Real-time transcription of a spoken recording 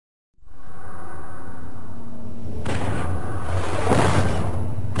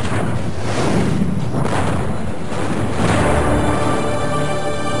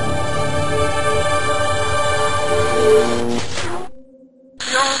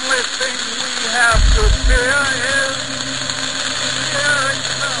only thing we have to fear is fear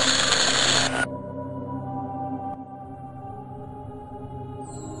itself.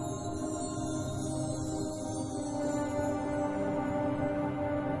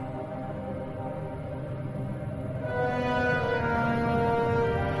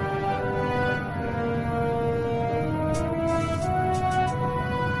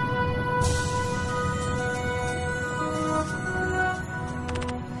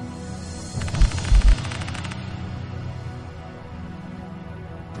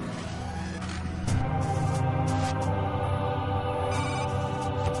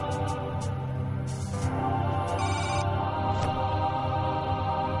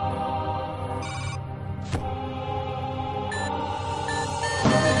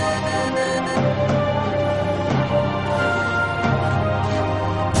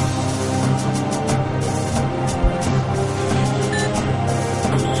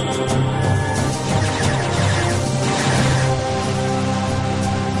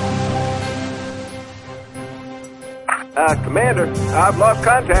 Commander, I've lost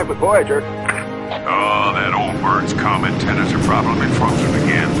contact with Voyager. Oh, that old bird's comm antennas are probably frozen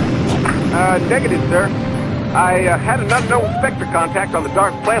again. Negative, sir. I had an unknown Spectre contact on the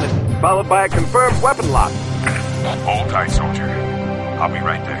Dark Planet, followed by a confirmed weapon lock. Hold tight, soldier. I'll be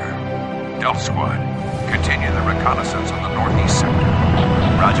right there. Delta Squad, continue the reconnaissance on the northeast sector.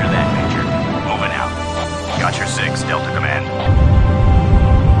 Roger that, Major. Moving out. Got your 6, Delta Command.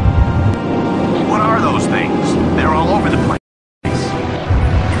 What are those things? They're all over the place.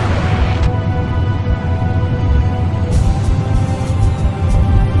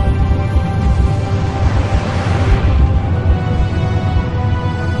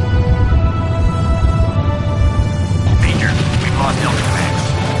 Major, we've lost Delta Command.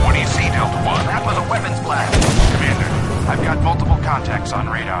 What do you see, Delta One? That was a weapons blast. Commander, I've got multiple contacts on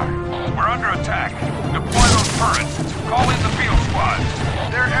radar. we're under attack. Deploy those turrets. Call in the field squads.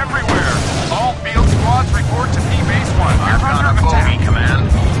 They're everywhere. All field squads report to P-Base 1. I've got a bogey, Command.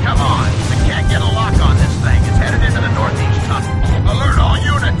 Come on. We can't get a lock on this thing. It's headed into the northeast tunnel. Alert all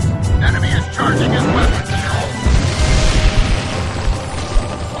units. Enemy is charging his weapons.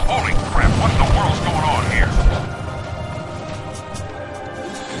 Holy crap, what in the world's going on here?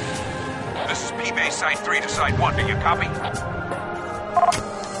 This is P-Base Site 3 to Site 1. Do you copy?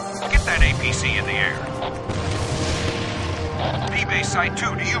 Get that APC in the air. P-Base Site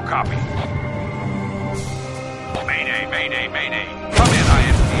 2, do you copy? Mayday, mayday, mayday. Come in,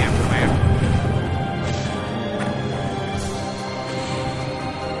 ISDM Command.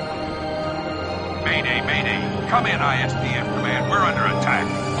 Mayday, mayday. Come in, ISDM Command. We're under attack.